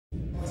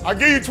I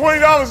give you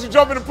 $20 to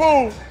jump in the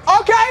pool.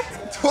 Okay.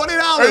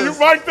 $20. Hey, you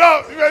mic'd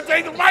up. You better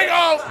take the mic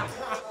off.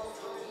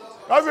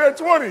 I said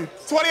 20.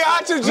 20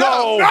 out your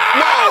jump.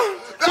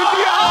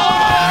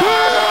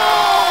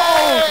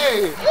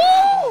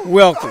 No.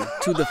 Welcome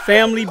to the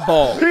family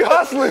ball, He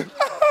hustling.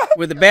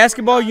 where the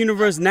basketball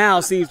universe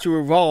now seems to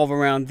revolve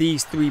around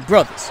these three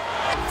brothers.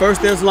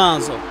 First there's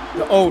Lonzo,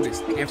 the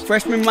oldest and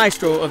freshman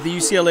maestro of the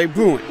UCLA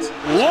Bruins.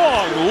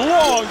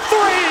 Long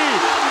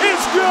three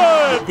is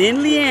good.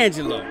 Then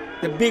Liangelo,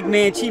 the big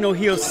man Chino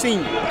Hill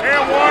Sr.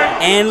 And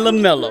one. And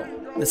Lamelo,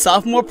 the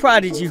sophomore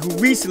prodigy who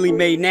recently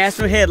made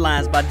national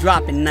headlines by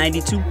dropping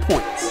 92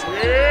 points.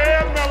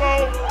 Yeah,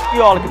 Melo.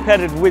 You all are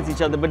competitive with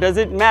each other, but does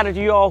it matter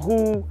to you all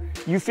who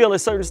you feel at a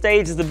certain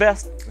stage is the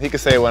best? He could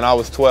say when I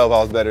was 12 I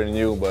was better than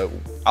you, but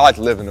I like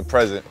to live in the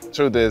present.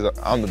 Truth is,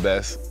 I'm the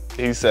best.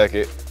 He's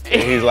second,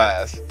 and he's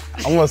last.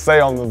 I'm gonna say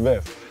I'm the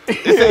best.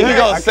 He's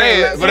gonna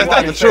say it, but it's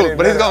not the truth.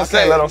 But he's gonna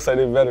say it. Let him say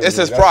they better. It's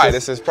his pride.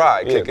 It's his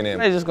pride kicking in.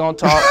 They just gonna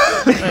talk.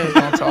 They just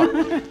gonna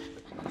talk.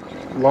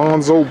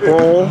 Lonzo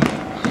Ball,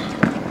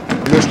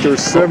 Mr.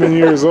 7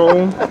 years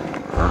old.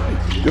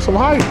 Get some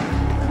height.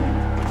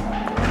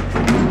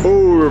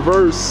 Oh,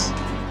 reverse.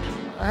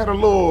 I had a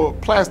little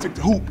plastic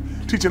hoop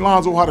teaching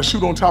Lonzo how to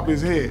shoot on top of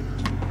his head.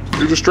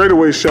 It was a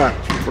straightaway shot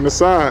from the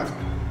side.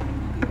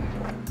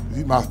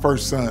 He's my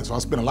first son, so I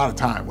spent a lot of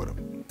time with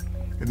him.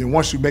 And then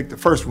once you make the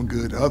first one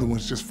good, the other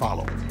ones just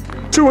follow.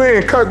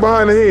 Two-hand cut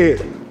behind the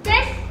head.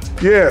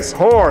 Yes,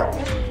 hard.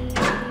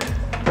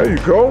 There you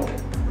go.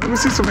 Let me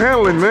see some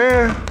handling,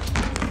 man.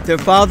 Their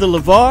father,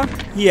 Lavar,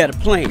 he had a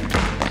plan.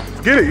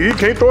 Get it, you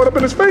can't throw it up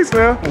in his face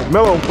now.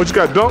 Melo, what you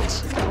got,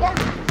 dunks?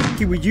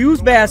 He would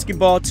use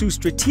basketball to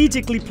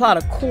strategically plot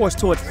a course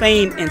toward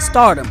fame and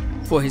stardom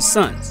for his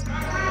sons.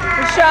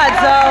 Good shot,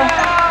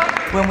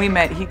 Zoe. When we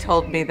met, he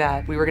told me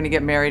that we were going to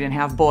get married and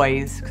have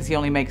boys, because he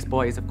only makes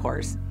boys, of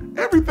course.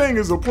 Everything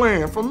is a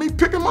plan for me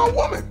picking my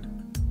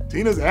woman.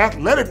 Tina's an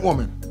athletic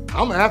woman.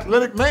 I'm an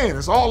athletic man.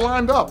 It's all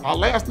lined up. Our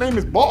last name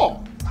is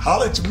Ball.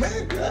 Holla at your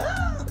man,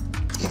 girl.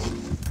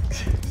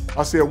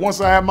 I said,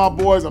 once I have my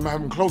boys, I'm gonna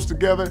have them close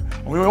together.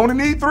 We only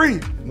need 3.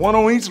 1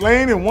 on each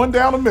lane and 1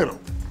 down the middle.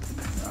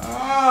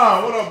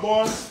 What up,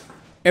 boys?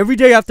 Every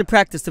day after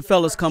practice, the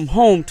fellas come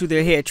home to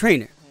their head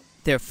trainer,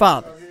 their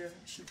father.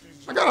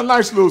 I got a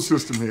nice little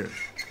system here.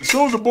 As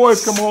soon as the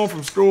boys come home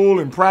from school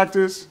and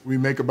practice, we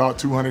make about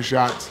 200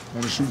 shots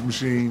on the shooting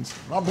machines.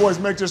 My boys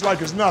make just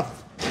like it's nothing.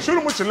 Shoot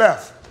them with your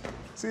left.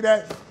 See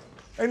that?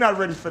 They not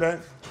ready for that.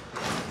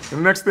 And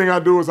the next thing I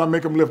do is I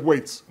make them lift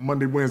weights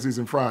Monday, Wednesdays,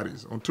 and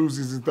Fridays. On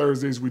Tuesdays and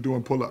Thursdays, we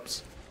doing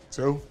pull-ups.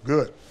 So,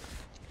 good.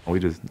 We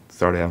just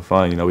started having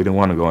fun, you know. We didn't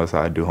want to go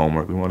outside and do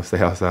homework. We want to stay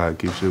outside and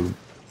keep shooting.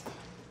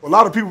 A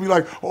lot of people be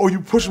like, oh, you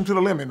push them to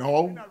the limit.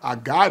 No, I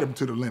guide them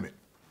to the limit.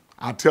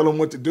 I tell them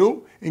what to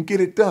do and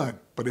get it done.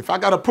 But if I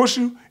gotta push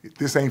you,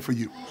 this ain't for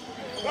you.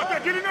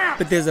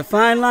 But there's a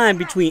fine line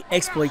between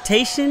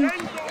exploitation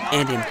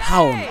and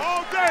empowerment.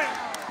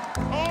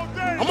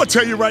 I'm gonna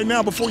tell you right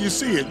now before you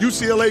see it,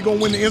 UCLA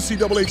gonna win the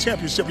NCAA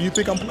championship and you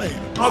think I'm playing.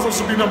 Lonzo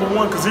should be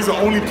 #1 because he's the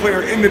only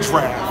player in the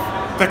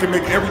draft that can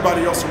make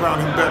everybody else around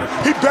him better.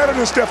 He's better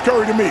than Steph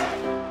Curry to me.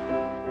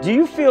 Do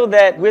you feel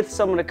that with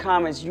some of the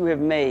comments you have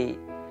made,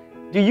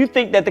 do you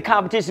think that the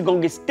competition is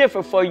gonna get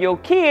stiffer for your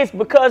kids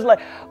because like,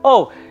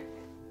 let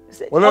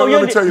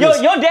me tell you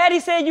this. Your daddy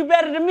said you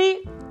better than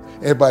me?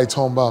 Everybody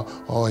talking about,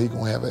 oh, he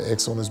gonna have an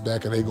X on his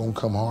back and they gonna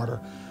come harder.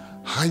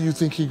 How you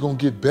think he gonna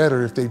get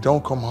better if they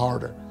don't come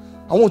harder?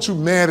 I want you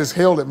mad as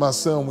hell at my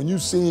son. When you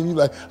see him, you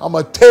like, I'm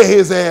gonna tear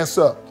his ass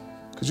up.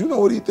 Cause you know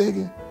what he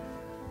thinking?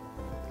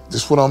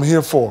 This is what I'm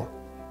here for.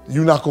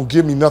 You're not gonna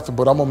give me nothing,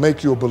 but I'm gonna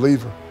make you a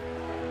believer.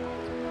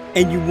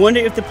 And you wonder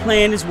if the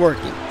plan is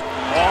working.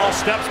 Ball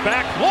steps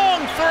back,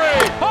 long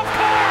three, of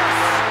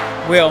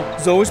course! Well,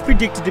 Zoe is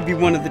predicted to be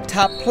one of the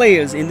top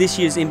players in this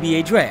year's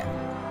NBA draft.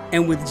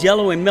 And with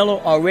Jello and Melo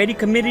already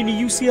committed to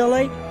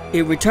UCLA,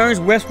 it returns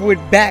Westwood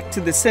back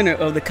to the center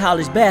of the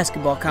college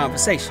basketball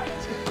conversation.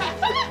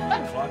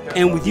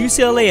 And with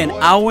UCLA an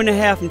hour and a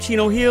half from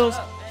Chino Hills,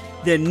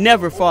 they're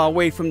never far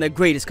away from their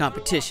greatest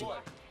competition.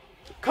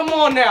 Come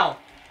on now.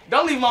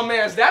 Don't leave my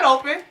man's that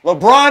open.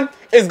 LeBron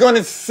is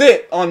gonna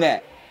sit on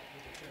that.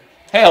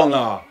 Hell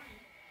no.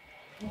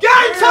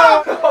 Game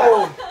time!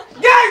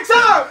 Game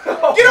time!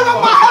 Get him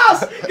out my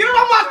house! Get him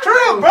out my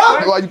crib,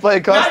 bro! Why you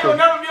playing Now custom? you'll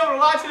never be able to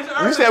lie to this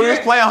earth. You said we was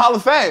playing Hall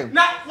of Fame.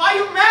 Why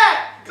you mad?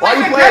 Why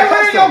you Like playing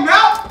that in your custom?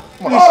 mouth?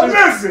 Oh,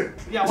 listen.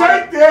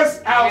 Take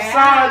this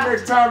outside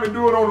next time and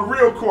do it on the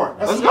real court.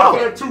 That's enough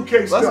of that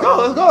 2K stuff.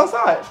 Let's go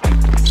outside.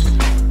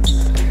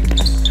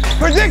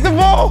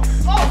 Predictable!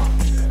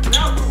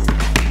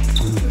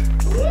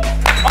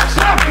 I'm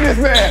slapping this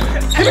man.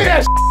 Give me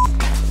that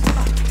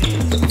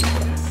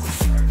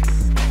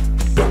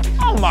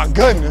Oh my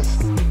goodness.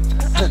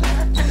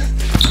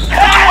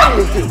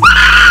 Hey!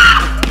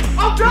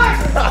 I'm done!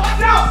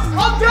 I'm out!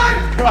 I'm done!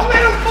 I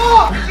made him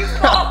fall! You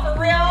fall for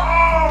real?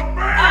 Oh,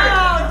 man.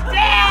 Oh,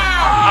 damn!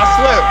 I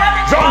slipped.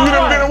 Joe, you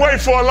done been away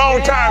for a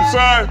long time,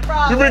 son.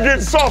 You been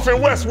getting soft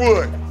in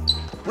Westwood.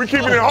 We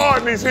keeping it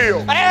hard in these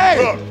hills. Hey!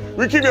 Look,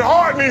 We keep it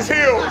hard in these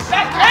hills.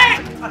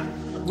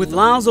 With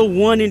Lonzo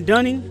one and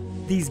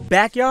dunning, these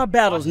backyard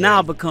battles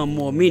now become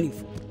more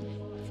meaningful.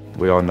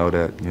 We all know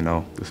that, you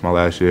know, this is my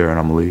last year and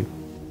I'm gonna leave.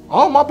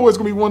 All my boys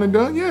gonna be one and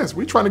done, yes.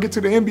 We trying to get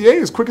to the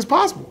NBA as quick as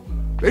possible.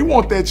 They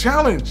want that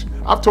challenge.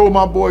 I've told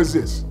my boys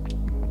this.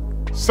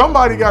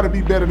 Somebody gotta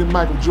be better than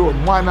Michael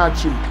Jordan, why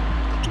not you?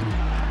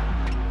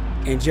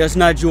 And just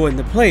not Jordan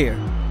the player,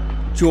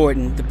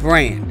 Jordan the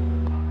brand.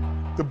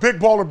 The Big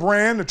Baller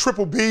brand, the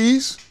Triple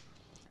Bs.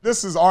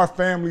 This is our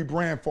family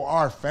brand for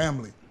our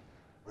family.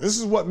 This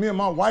is what me and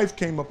my wife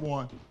came up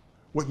on,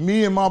 with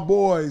me and my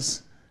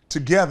boys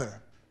together.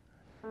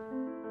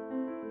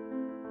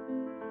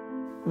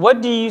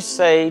 What do you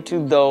say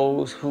to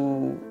those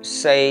who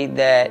say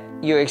that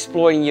you're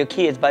exploiting your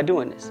kids by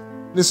doing this?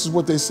 This is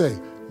what they say.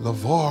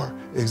 Lavar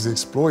is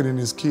exploiting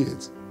his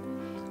kids.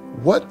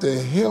 What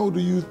the hell do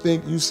you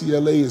think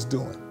UCLA is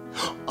doing?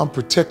 I'm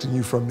protecting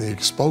you from the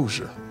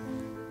exposure.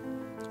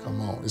 Come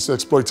on, it's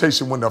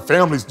exploitation when the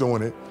family's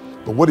doing it,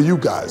 but what are you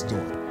guys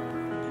doing?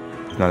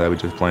 It's not that we're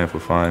just playing for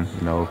fun,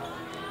 you know.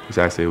 It's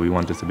actually, we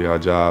want this to be our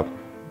job.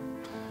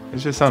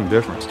 It's just something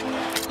different.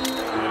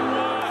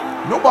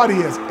 Nobody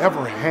has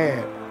ever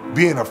had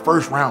being a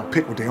first-round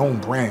pick with their own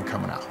brand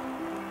coming out.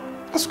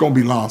 That's gonna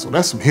be Lonzo.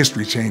 That's some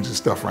history-changing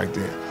stuff right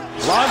there.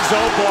 Lonzo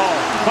Ball,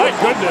 my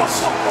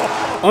goodness.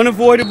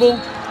 Unavoidable,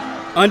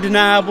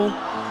 undeniable,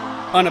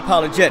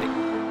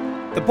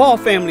 unapologetic. The Ball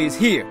family is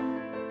here,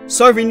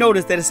 serving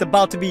notice that it's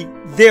about to be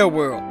their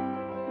world,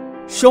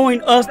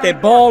 showing us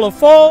that ball or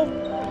fall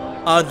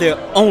are their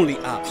only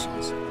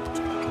options.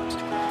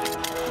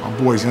 My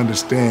boys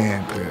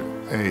understand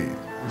that, hey,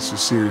 this is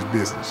serious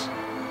business.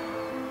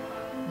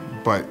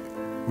 But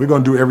we're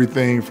gonna do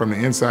everything from the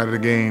inside of the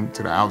game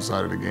to the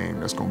outside of the game.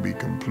 That's gonna be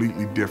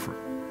completely different.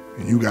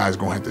 And you guys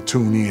gonna have to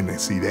tune in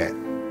and see that.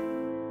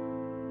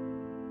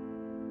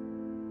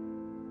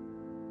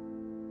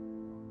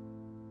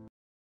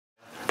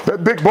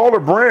 That Big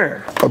Baller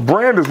brand, a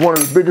brand is one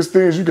of the biggest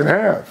things you can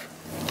have.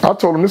 I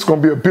told them this is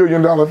gonna be $1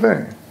 billion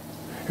thing.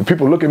 And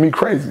people look at me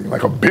crazy,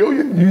 like $1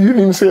 billion? You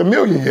didn't even say $1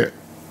 million yet.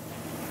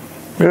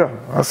 Yeah,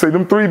 I say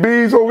them 3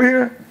 Bs over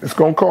here, it's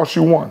gonna cost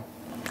you 1.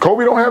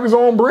 Kobe don't have his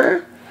own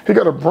brand. He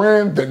got a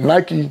brand that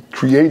Nike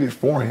created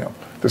for him.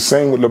 The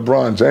same with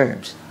LeBron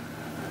James.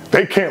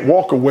 They can't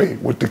walk away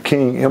with the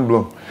King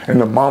emblem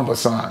and the Mamba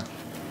sign.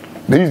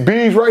 These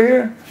Bs right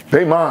here,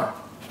 they mine.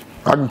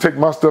 I can take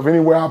my stuff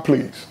anywhere I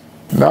please.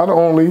 Not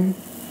only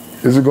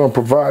is it gonna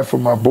provide for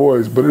my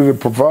boys, but it'll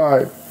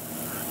provide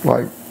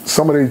like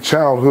some of these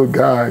childhood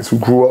guys who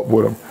grew up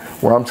with them,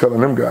 where I'm telling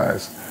them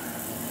guys,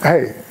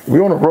 hey, we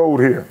on the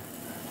road here.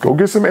 Go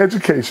get some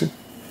education.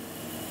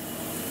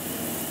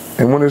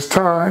 And when it's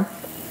time,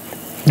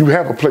 you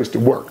have a place to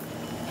work.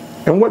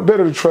 And what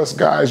better to trust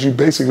guys you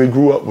basically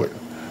grew up with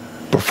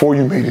before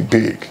you made it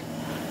big?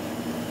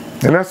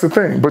 And that's the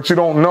thing, but you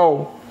don't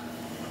know.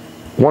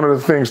 One of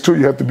the things too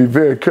you have to be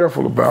very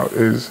careful about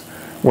is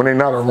when they're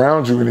not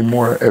around you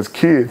anymore as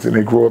kids and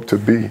they grow up to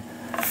be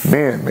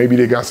men, maybe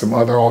they got some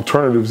other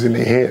alternatives in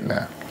their head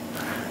now.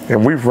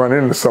 And we've run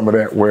into some of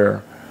that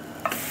where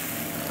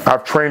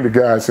I've trained a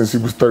guy since he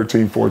was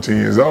 13, 14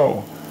 years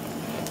old.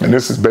 And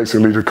this is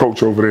basically the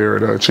coach over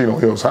there at Chino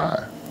Hills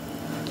High.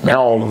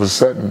 Now all of a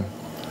sudden,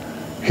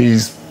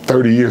 he's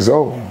 30 years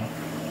old.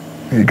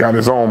 He got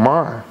his own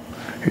mind.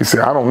 He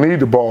said, I don't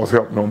need the Ball's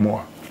help no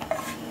more.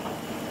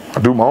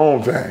 I do my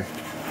own thing.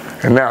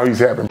 And now he's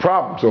having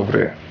problems over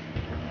there.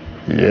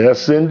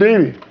 Yes,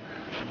 indeed.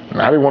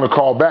 Now they want to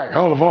call back.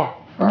 Oh, LaVar,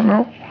 I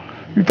know.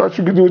 You thought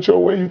you could do it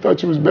your way. You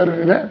thought you was better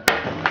than that.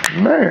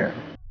 Man.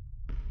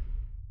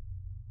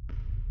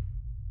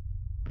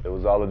 It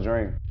was all a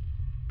dream.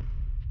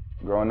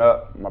 Growing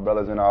up, my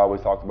brothers and I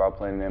always talked about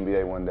playing in the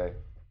NBA one day.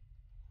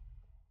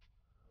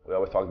 We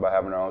always talked about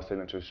having our own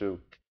signature shoe.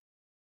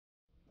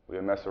 We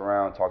would mess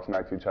around, talk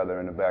smack to each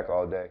other in the back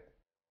all day,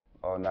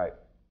 all night.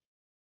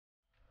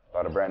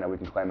 About a brand that we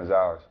can claim as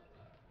ours.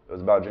 It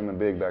was about dreaming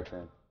big back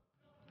then.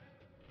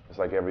 Just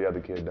like every other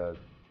kid does.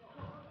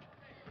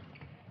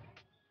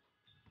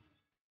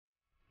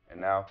 And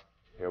now,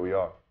 here we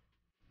are.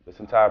 This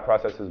entire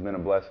process has been a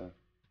blessing.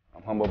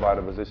 I'm humbled by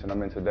the position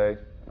I'm in today,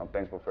 and I'm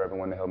thankful for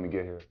everyone that helped me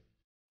get here.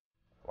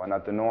 Why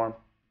not the norm?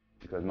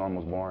 Because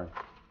normal's boring.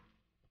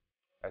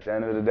 At the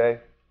end of the day,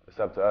 it's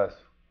up to us,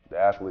 the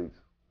athletes.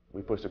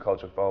 We push the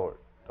culture forward.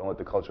 Don't let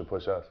the culture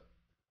push us.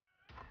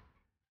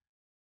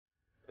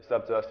 It's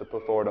up to us to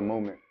put forward a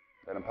movement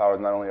that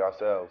empowers not only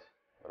ourselves,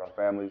 but our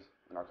families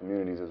and our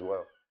communities as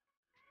well.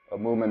 A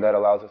movement that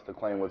allows us to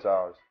claim what's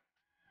ours,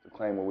 to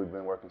claim what we've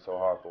been working so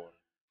hard for.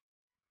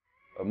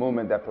 A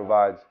movement that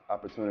provides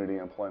opportunity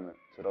and employment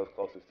to those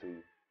closest to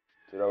you,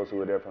 to those who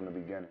were there from the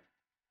beginning,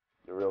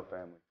 your real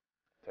family,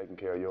 taking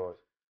care of yours.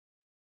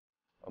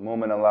 A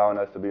movement allowing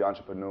us to be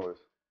entrepreneurs,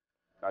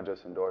 not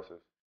just endorsers.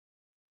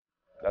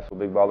 That's what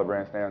Big Baller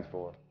Brand stands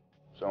for,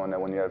 showing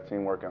that when you have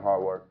teamwork and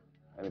hard work,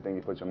 anything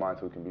you put your mind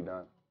to can be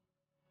done.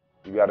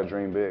 You gotta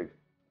dream big,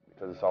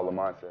 because it's all a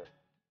mindset.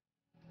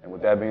 And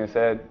with that being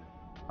said,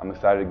 I'm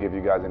excited to give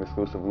you guys an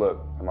exclusive look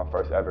at my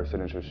first ever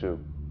signature shoe.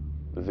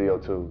 the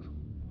ZO2s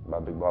by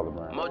Big Baller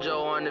Brand.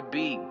 Mojo on the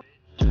beat.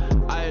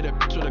 I hit a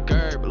bitch with a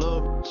curb,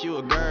 little bitch, you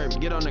a gerb.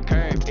 Get on the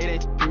curb, it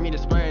ain't for me to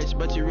splurge,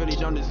 but you really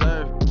don't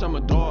deserve. I'm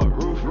a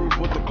dog, roof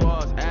with the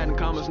claws, adding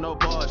commas, no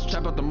pause.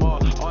 Trap out the mall,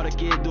 all the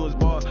kids do is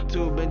ball.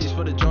 2 Benjis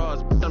for the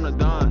draws, I'm the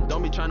Don.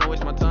 Don't be trying to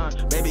waste my time.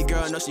 Baby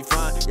girl, know she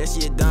fine, yeah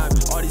she a dime.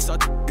 All these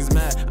salty is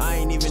mad, I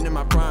ain't even in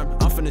my prime.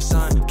 I'm finna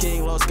shine,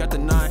 King Los got the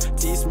 9.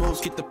 T smooths,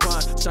 keep the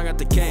prime, Sean got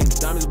the cane.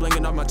 Diamonds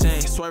blinking off my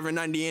chain, swerving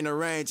 90 in the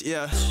range,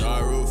 yeah.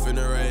 Star roof in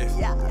the rave,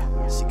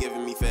 she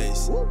giving me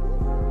face.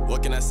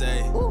 What can I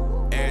say?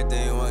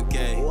 Everything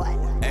 1K.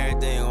 What?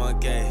 Everything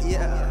 1K.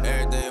 Yeah.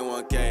 Everything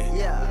 1K.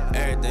 Yeah.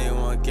 Everything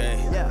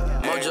 1K.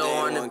 Yeah. Mojo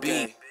on the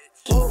beat.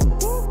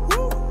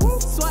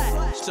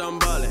 Swag. I'm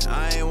ballin'.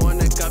 I ain't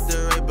wanna cop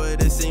the rate,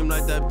 but it seemed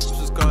like that bitch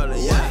was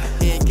calling. Yeah.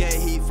 He ain't K,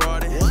 he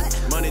fraudin'.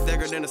 What? Money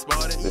thicker than a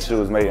Spartan. This shoe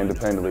was made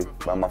independently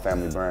by my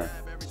family brand.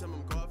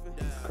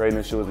 Creating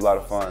this shoe was a lot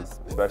of fun,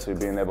 especially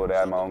being able to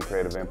add my own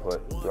creative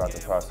input throughout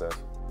the process.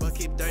 But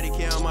keep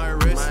 30K on my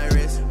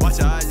wrist. Watch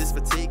your eyes, it's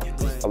fatigue.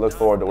 I look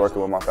forward to working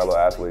with my fellow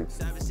athletes,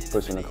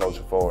 pushing the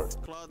culture forward,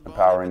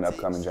 empowering the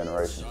upcoming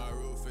generation.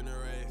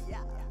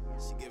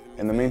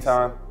 In the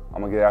meantime,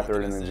 I'm gonna get after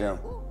it in the gym.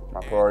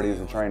 My priority is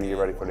to train and get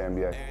ready for the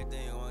NBA.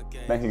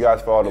 Thank you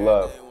guys for all the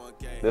love.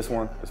 This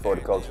one is for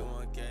the culture.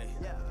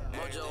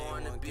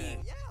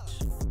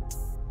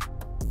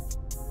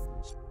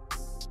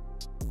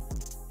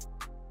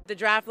 The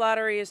draft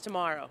lottery is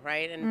tomorrow,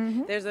 right?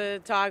 And there's a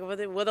talk,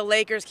 will the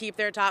Lakers keep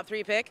their top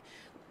 3 pick?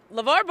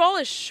 Lavar Ball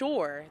is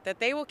sure that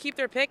they will keep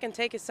their pick and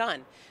take his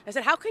son. I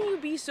said, how can you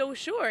be so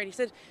sure? And he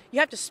said, you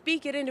have to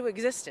speak it into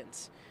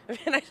existence. I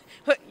mean,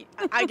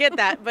 I get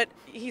that, but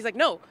he's like,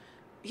 no,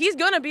 he's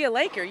going to be a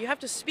Laker. You have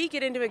to speak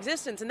it into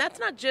existence. And that's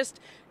not just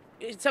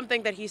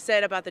something that he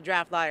said about the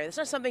draft lottery. That's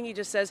not something he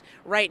just says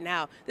right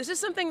now. This is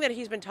something that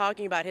he's been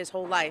talking about his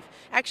whole life,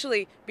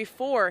 actually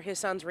before his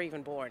sons were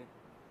even born.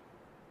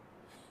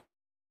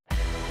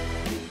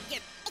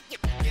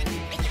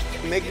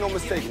 Make no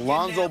mistake,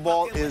 Lonzo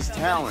Ball is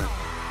talent.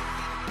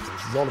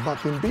 It's all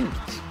about them beans,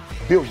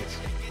 billions.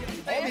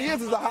 All he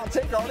is a hot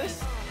take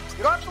artist.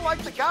 You don't have to like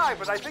the guy,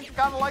 but I think you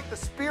gotta like the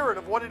spirit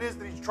of what it is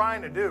that he's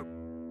trying to do.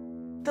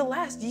 The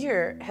last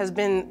year has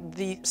been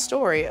the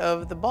story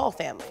of the Ball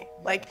family.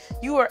 Like,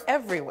 you are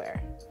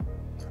everywhere.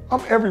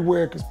 I'm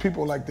everywhere because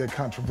people like that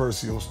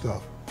controversial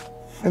stuff.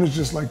 And it's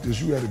just like this,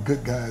 you got the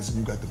good guys and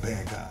you got the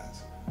bad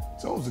guys.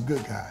 So I was a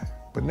good guy,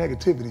 but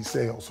negativity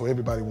sells, so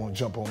everybody won't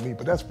jump on me,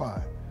 but that's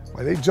fine.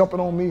 While they jumping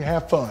on me,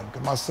 have fun,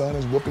 because my son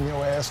is whooping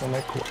your ass on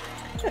that court.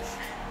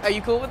 Are you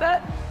cool with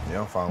that?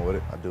 Yeah, I'm fine with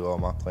it. I do all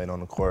my playing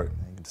on the court.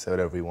 You can say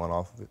whatever you want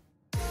off of it.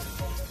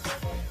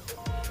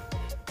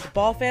 The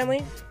Ball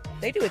family,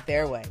 they do it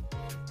their way,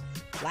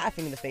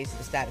 laughing in the face of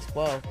the status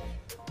quo.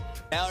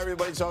 Now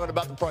everybody's talking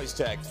about the price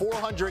tag,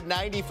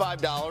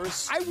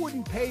 $495. I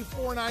wouldn't pay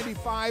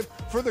 $495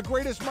 for the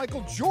greatest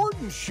Michael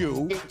Jordan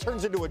shoe. It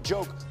turns into a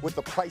joke with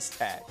the price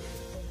tag.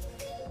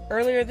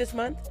 Earlier this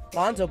month,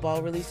 Lonzo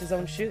Ball released his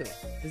own shoe,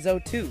 the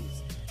ZO2s,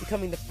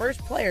 becoming the first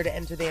player to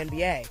enter the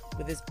NBA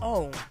with his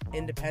own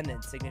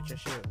independent signature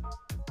shoe.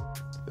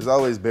 There's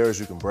always barriers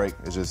you can break.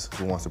 It's just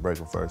who wants to break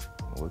them first.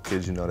 With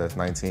kids you know that's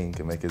 19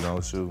 can make his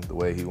own shoe the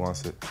way he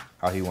wants it,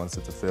 how he wants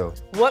it to feel.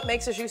 What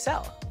makes a shoe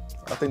sell?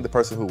 I think the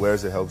person who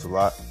wears it helps a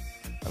lot.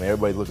 I mean,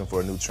 everybody's looking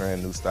for a new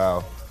trend, new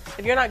style.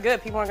 If you're not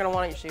good, people aren't going to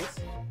want your shoes.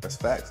 That's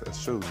facts,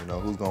 that's true. You know,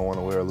 who's going to want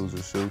to wear a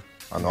loser's shoe?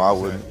 I know I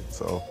wouldn't,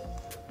 so.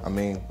 I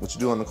mean, what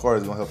you do on the court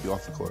is going to help you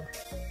off the court.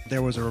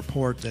 There was a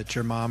report that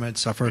your mom had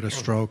suffered a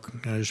stroke,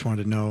 and I just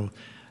wanted to know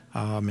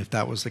if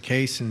that was the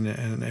case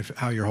and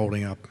how you're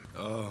holding up.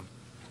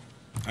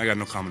 I got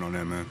no comment on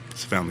that, man.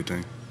 It's a family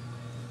thing.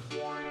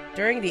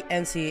 During the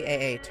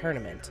NCAA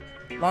tournament,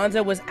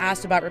 Lonzo was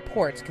asked about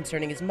reports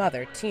concerning his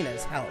mother,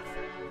 Tina's health.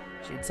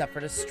 She had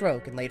suffered a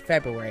stroke in late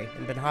February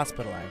and been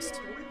hospitalized.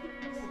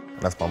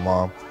 That's my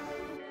mom.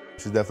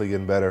 She's definitely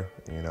getting better.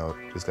 You know,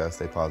 just got to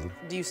stay positive.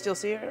 Do you still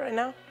see her right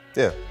now?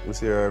 Yeah, we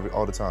see her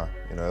all the time,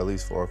 you know, at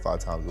least 4 or 5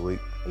 times a week.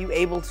 Are you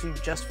able to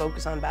just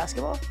focus on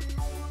basketball?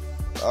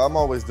 I'm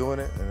always doing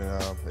it,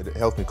 and it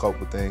helps me cope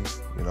with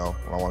things, you know,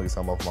 when I want to get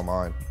something off my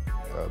mind.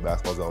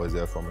 Basketball's always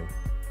there for me.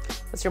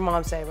 What's your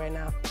mom say right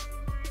now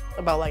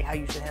about, like, how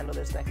you should handle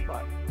this next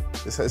part?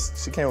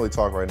 She can't really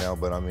talk right now,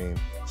 but, I mean,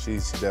 she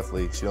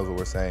definitely, she knows what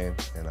we're saying,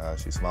 and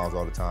she smiles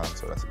all the time,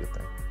 so that's a good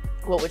thing.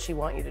 What would she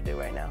want you to do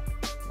right now?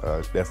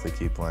 Definitely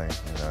keep playing,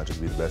 and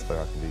just be the best player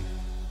I can be.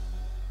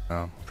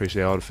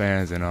 Appreciate all the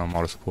fans and all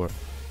the support.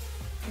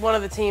 One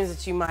of the teams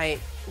that you might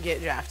get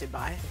drafted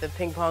by, the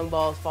ping pong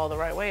balls fall the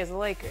right way, is the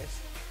Lakers.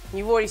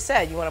 You've already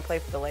said you want to play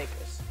for the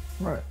Lakers.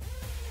 Right.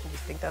 Do you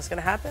think that's going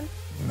to happen?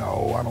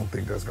 No, I don't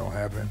think that's going to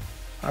happen.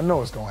 I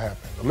know it's going to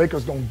happen. The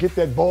Lakers going to get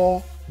that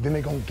ball, then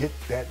they're going to get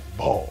that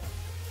ball.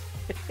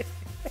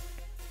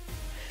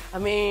 I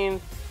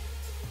mean,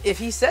 if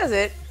he says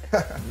it.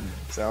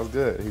 Sounds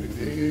good.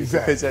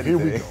 Exactly. Here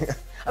we go.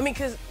 I mean,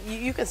 because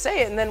you can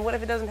say it, and then what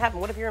if it doesn't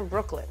happen? What if you're in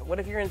Brooklyn? What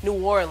if you're in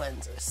New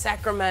Orleans, or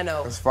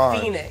Sacramento,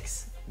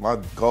 Phoenix? My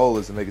goal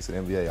is to make it to the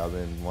NBA. I've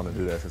been wanting to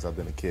do that since I've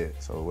been a kid.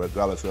 So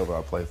regardless of whoever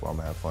I play for, I'm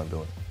gonna have fun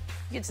doing it.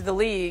 You get to the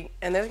league,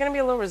 and there's gonna be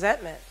a little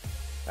resentment,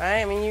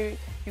 right? I mean,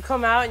 you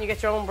come out and you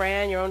get your own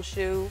brand, your own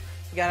shoe.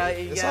 You got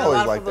a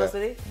lot of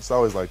publicity. It's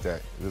always like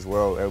that. In this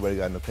world, everybody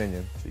got an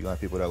opinion. So you're gonna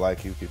have people that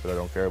like you, people that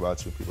don't care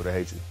about you, people that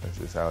hate you. That's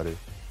just how it is.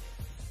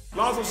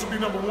 Lonzo should be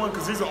 #1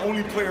 because he's the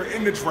only player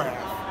in the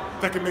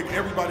draft that can make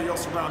everybody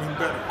else around him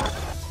better.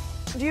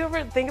 Do you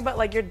ever think about,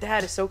 like, your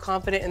dad is so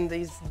confident in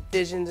these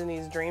visions and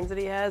these dreams that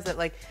he has that,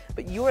 like,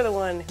 but you're the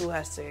one who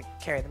has to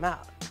carry them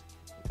out?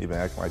 He's been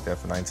acting like that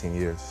for 19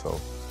 years, so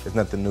it's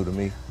nothing new to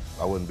me.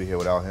 I wouldn't be here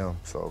without him.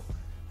 So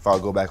if I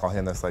go back on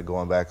him, that's like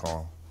going back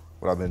on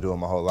what I've been doing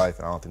my whole life,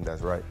 and I don't think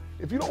that's right.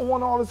 If you don't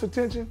want all this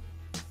attention,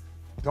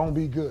 don't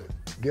be good.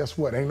 Guess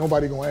what? Ain't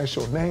nobody gonna ask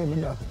your name or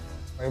nothing.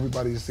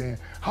 Everybody's saying,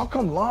 how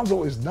come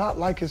Lonzo is not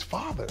like his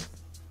father?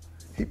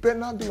 He better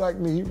not be like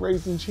me. He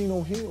raised in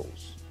Chino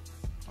Hills.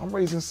 I'm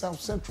raised in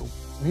South Central.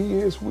 He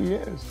is who he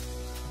is.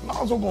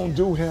 Lonzo gonna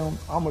do him,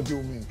 I'm gonna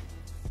do me.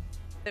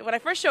 When I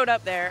first showed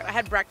up there, I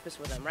had breakfast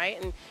with him, right?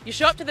 And you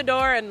show up to the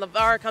door, and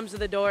Lavar comes to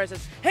the door and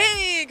says,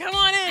 hey, come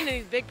on in. And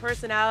he's big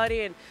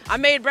personality. And I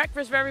made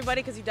breakfast for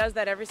everybody because he does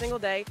that every single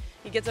day.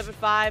 He gets up at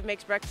 5,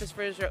 makes breakfast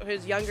for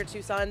his younger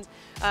 2 sons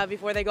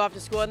before they go off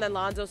to school. And then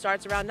Lonzo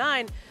starts around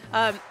 9.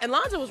 And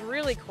Lonzo was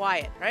really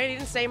quiet, right? He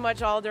didn't say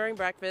much all during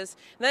breakfast.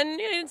 And then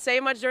he didn't say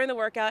much during the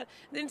workout.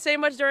 Didn't say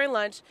much during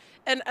lunch.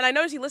 And I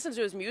noticed he listens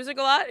to his music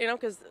a lot, you know,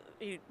 because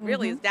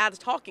his dad's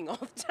talking all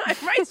the time,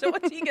 right? So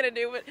what's he gonna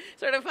do but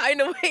sort of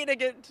find a way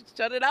to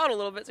shut it out a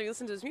little bit so he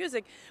listens to his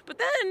music. But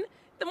then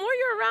the more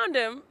you're around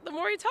him, the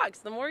more he talks,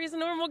 the more he's a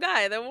normal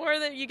guy, the more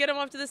that you get him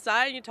off to the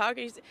side and you talk,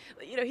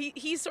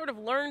 he's sort of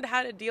learned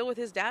how to deal with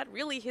his dad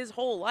really his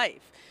whole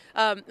life.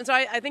 And so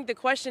I think the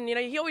question,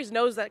 he always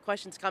knows that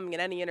question's coming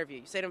in any interview.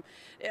 You say to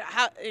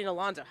him,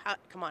 Lonzo,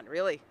 come on,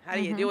 really? How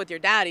do you deal with your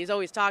dad? He's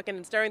always talking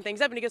and stirring things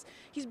up. And he goes,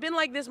 he's been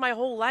like this my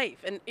whole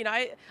life. And,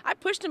 I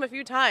pushed him a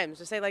few times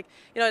to say, like,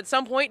 at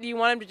some point, do you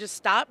want him to just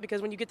stop?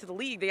 Because when you get to the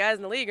league, the guys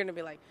in the league are going to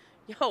be like,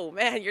 yo,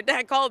 man, your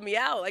dad called me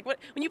out. Like, when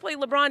you play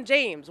LeBron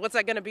James, what's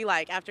that going to be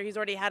like after he's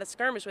already had a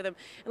skirmish with him?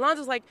 And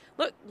Lonzo's like,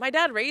 look, my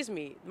dad raised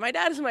me. I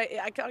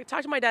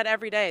talk to my dad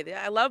every day.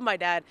 I love my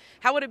dad.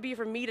 How would it be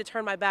for me to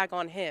turn my back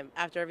on him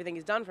after everything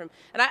he's done for him?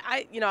 And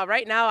I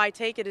right now I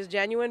take it as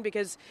genuine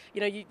because,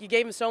 you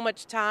gave him so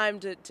much time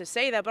to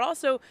say that, but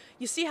also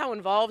you see how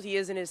involved he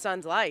is in his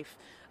son's life.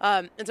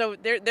 And so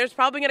there's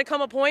probably going to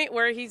come a point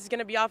where he's going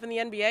to be off in the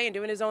NBA and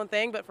doing his own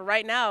thing. But for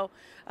right now,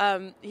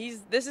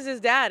 this is his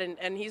dad,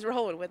 and he's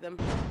rolling with him.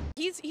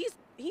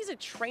 He's a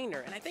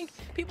trainer, and I think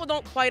people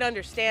don't quite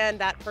understand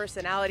that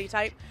personality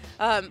type.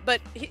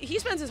 But he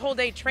spends his whole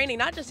day training,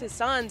 not just his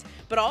sons,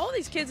 but all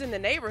these kids in the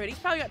neighborhood. He's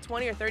probably got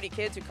 20 or 30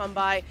 kids who come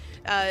by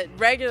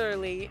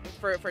regularly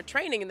for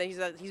training, and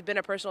he's been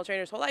a personal trainer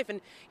his whole life. And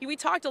we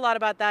talked a lot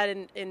about that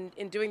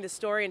in doing this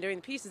story and doing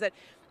the pieces, that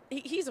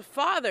he's a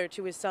father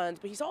to his sons,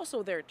 but he's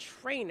also their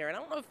trainer. And I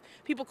don't know if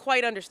people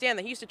quite understand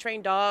that. He used to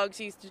train dogs.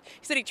 He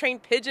said he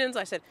trained pigeons.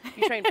 I said,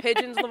 you train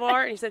pigeons,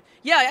 Lavar? And he said,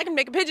 yeah, I can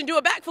make a pigeon do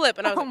a backflip.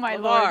 And I was like,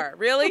 Lavar,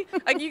 really?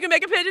 Like, you can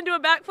make a pigeon do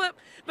a backflip?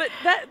 But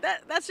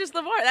that's just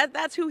Lavar.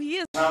 That's who he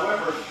is.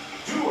 However,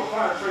 due to a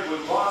prior trade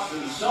with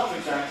Boston, the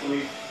Celtics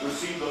actually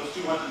received those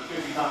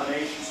 250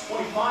 combinations,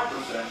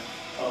 25%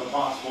 of the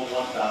possible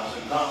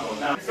 1,000 combos.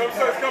 Now,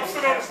 come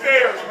sit on the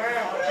stairs, man.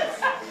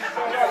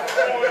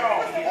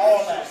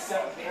 All that.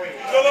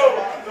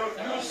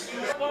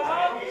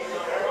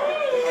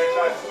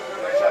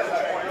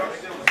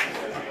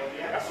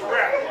 That's a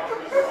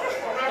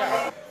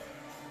wrap.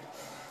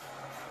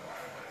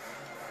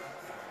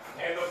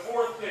 And the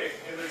 4th pick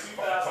in the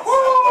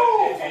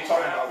 2007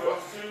 draft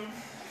goes to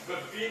the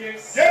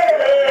Phoenix.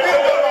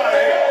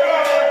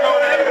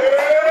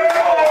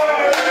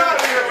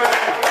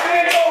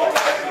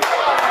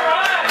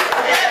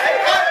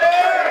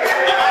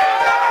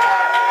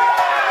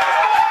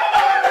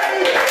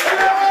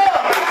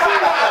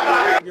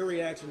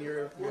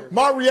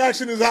 My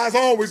reaction is how it's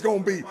always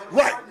going to be.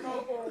 Right.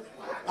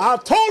 I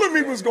told him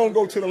he was going to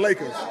go to the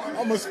Lakers.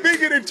 I'm going to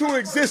speak it into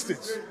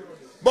existence.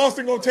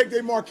 Boston going to take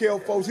their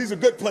Markelle Fultz. He's a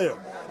good player.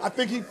 I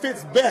think he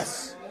fits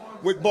best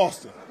with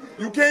Boston.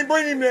 You can't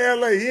bring him to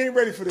L.A. He ain't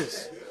ready for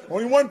this.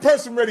 Only one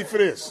person ready for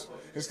this.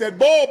 It's that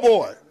ball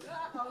boy.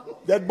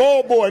 That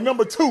ball boy,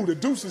 number 2, the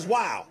Deuce is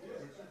wild.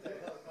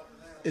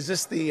 Is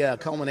this the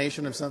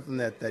culmination of something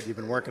that you've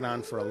been working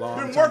on for a long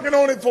time? Been working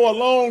on it for a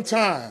long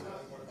time.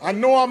 I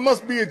know I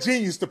must be a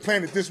genius to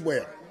plan it this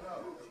well.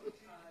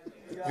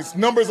 His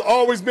number's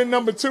always been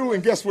number 2,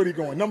 and guess what he's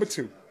going? Number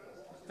 2.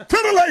 To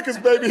the Lakers,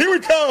 baby. Here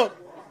we come.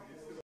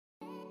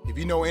 If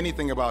you know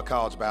anything about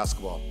college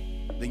basketball,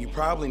 then you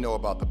probably know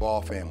about the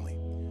Ball family.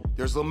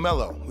 There's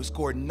Lamelo, who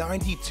scored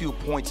 92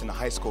 points in a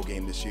high school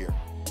game this year,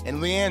 and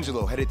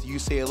Liangelo headed to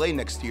UCLA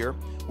next year,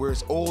 where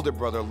his older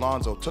brother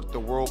Lonzo took the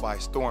world by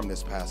storm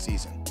this past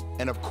season.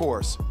 And of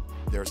course,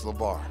 there's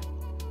Lavar.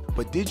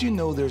 But did you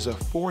know there's a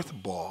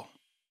 4th Ball?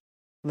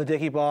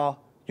 Ladicki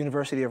Ball,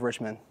 University of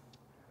Richmond.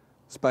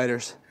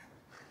 Spiders.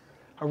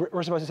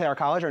 We're supposed to say our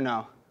college or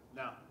no?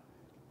 No.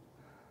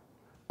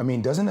 I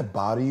mean, doesn't it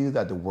bother you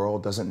that the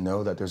world doesn't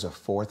know that there's a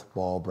fourth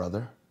Ball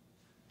brother?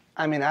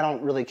 I mean, I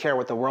don't really care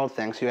what the world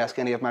thinks. You ask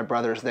any of my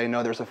brothers, they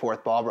know there's a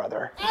fourth Ball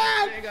brother. You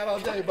ain't got all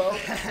day, Bo.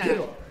 Get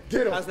him.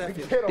 Get him. How's that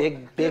feel?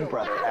 Big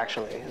brother,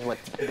 actually, is what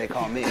they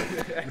call me.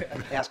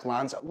 Ask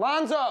Lonzo.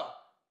 Lonzo!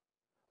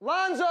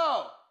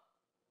 Lonzo!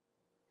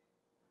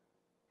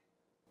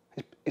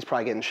 He's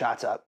probably getting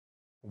shots up.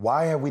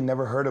 Why have we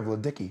never heard of Lil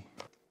Dicky?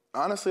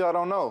 Honestly, I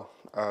don't know.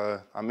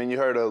 I mean, you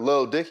heard of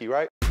Lil Dicky,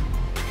 right?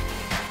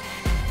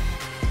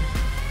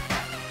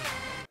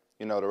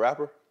 You know the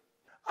rapper?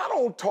 I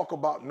don't talk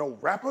about no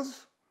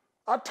rappers.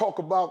 I talk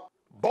about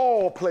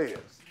ball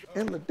players.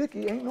 And Lil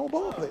Dicky ain't no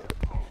ball player.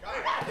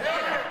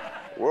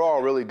 We're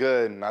all really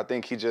good, and I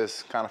think he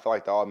just kind of felt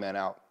like the odd man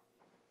out.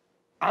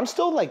 I'm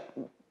still, like,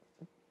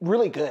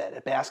 really good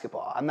at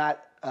basketball. I'm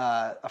not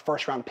a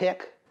first-round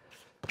pick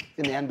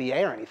in the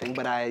NBA or anything,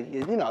 but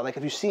you know, like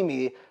if you see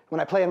me,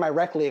 when I play in my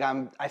rec league,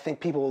 I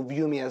think people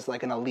view me as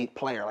like an elite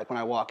player. Like when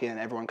I walk in,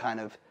 everyone kind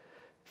of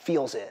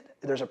feels it.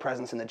 There's a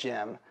presence in the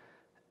gym,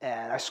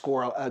 and I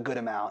score a good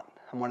amount.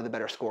 I'm one of the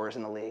better scorers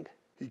in the league.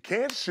 He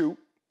can't shoot,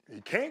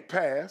 he can't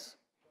pass,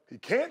 he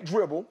can't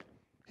dribble,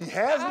 he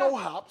has no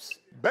hops,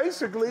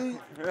 basically,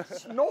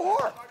 no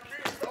heart.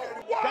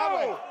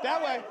 Wow!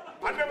 That way.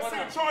 I've never seen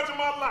a charge in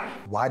my life.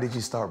 Why did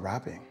you start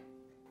rapping?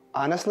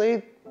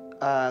 Honestly,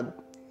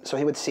 so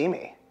he would see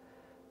me.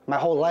 My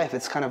whole life,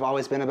 it's kind of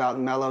always been about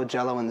Melo,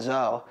 Jello, and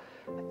Zoe.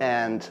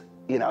 And,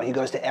 you know, he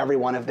goes to every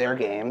one of their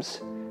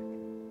games.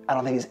 I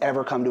don't think he's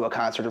ever come to a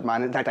concert of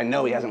mine. In fact, I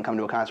know he hasn't come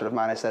to a concert of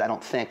mine. I said I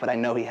don't think, but I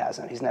know he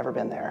hasn't. He's never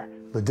been there.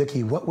 Lil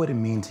Dicky, what would it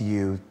mean to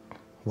you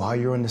while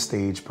you're on the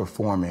stage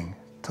performing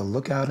to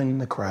look out in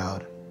the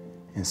crowd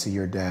and see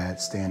your dad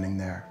standing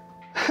there?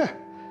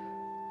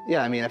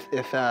 Yeah, I mean,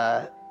 if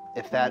that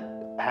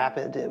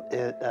happened,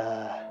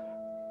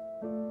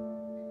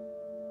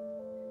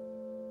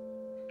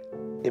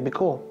 it'd be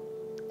cool.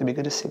 It'd be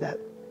good to see that.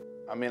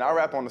 I mean, I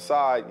rap on the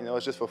side, you know,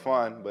 it's just for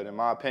fun, but in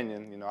my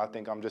opinion, you know, I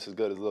think I'm just as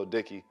good as Lil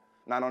Dicky.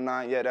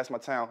 909, yeah, that's my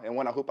town. And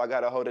when I hoop, I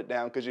gotta hold it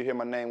down, because you hear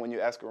my name when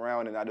you ask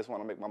around, and I just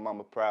want to make my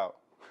mama proud.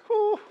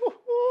 It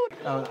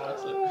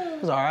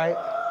was all right.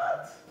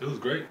 It was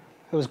great.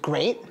 It was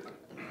great?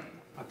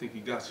 I think he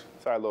got you.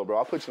 Sorry, little bro,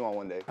 I'll put you on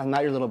one day. I'm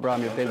not your little bro,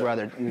 I'm your big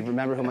brother. You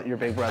remember who your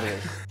big brother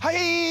is.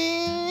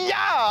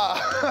 Hi-ya!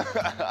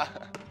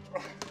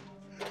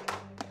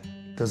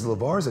 Does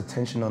Lavar's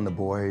attention on the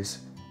boys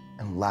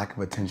and lack of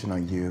attention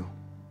on you,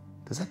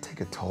 does that take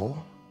a toll?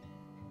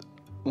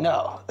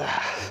 No.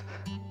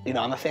 You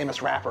know, I'm a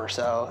famous rapper,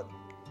 so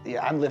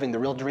yeah, I'm living the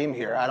real dream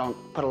here. I don't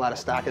put a lot of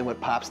stock in what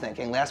Pop's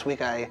thinking. Last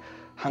week I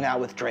hung out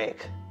with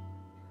Drake.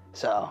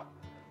 So,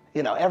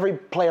 you know, every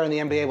player in the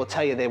NBA will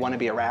tell you they want to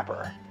be a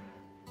rapper.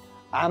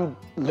 I'm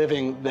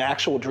living the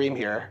actual dream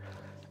here.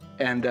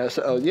 And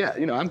so, yeah,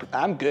 you know,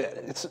 I'm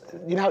good.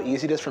 You know how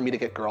easy it is for me to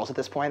get girls at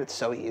this point? It's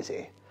so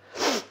easy.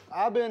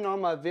 I've been on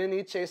my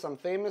Vinny Chase. I'm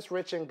famous,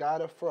 rich, and got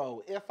a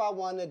fro. If I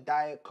want a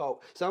Diet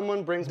Coke,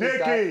 someone brings me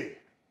Dicky!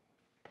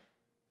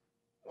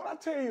 What I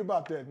tell you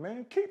about that,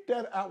 man? Keep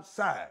that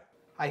outside.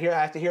 I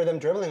have to hear them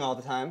dribbling all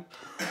the time.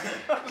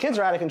 Kids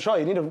are out of control.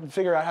 You need to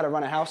figure out how to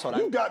run a household.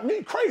 You got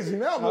me crazy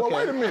now, boy. Okay.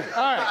 Wait a minute.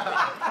 All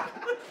right.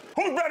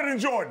 Who's better than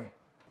Jordan?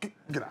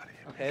 Get out of here.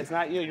 Okay, it's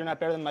not you. You're not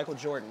better than Michael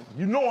Jordan.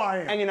 You know I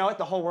am. And you know what?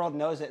 The whole world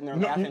knows it, and they're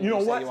laughing when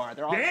you say you are.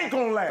 They ain't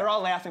gonna laugh. They're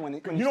all laughing when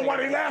you You know say why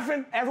you're they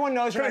laughing? Everyone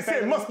knows you're not better They say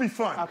it than must be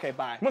fun. Okay,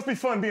 bye. Must be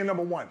fun being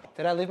number one.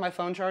 Did I leave my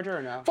phone charger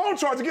or no? Phone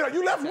charger, get out.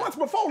 You left once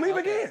before, leave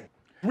again.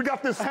 We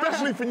got this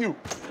specially for you.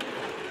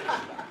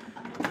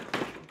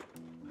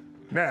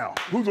 Now,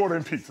 who's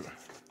ordering pizza?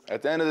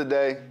 At the end of the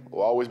day,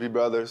 we'll always be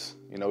brothers.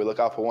 You know, we look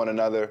out for one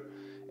another.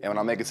 And when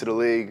I make it to the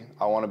league,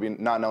 I want to be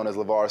not known as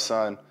Lavar's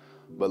son,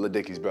 but Lil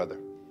Dicky's brother.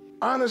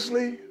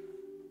 Honestly,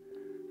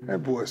 that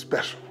boy is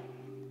special.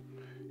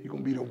 He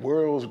gonna be the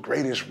world's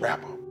greatest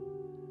rapper.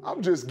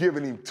 I'm just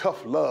giving him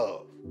tough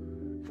love.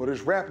 For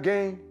this rap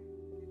game,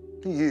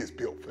 he is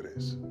built for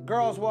this.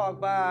 Girls walk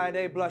by,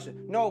 they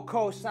blushing. No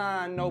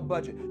cosign, no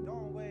budget.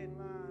 Don't wait in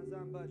lines,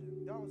 I'm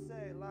budgeting. Don't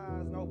say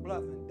lies, no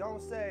bluffing.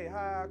 Don't say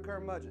hi,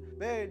 curmudgeon.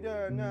 They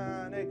done,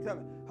 nah, they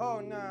coming. Oh,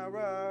 nah,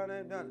 run,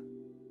 they done it.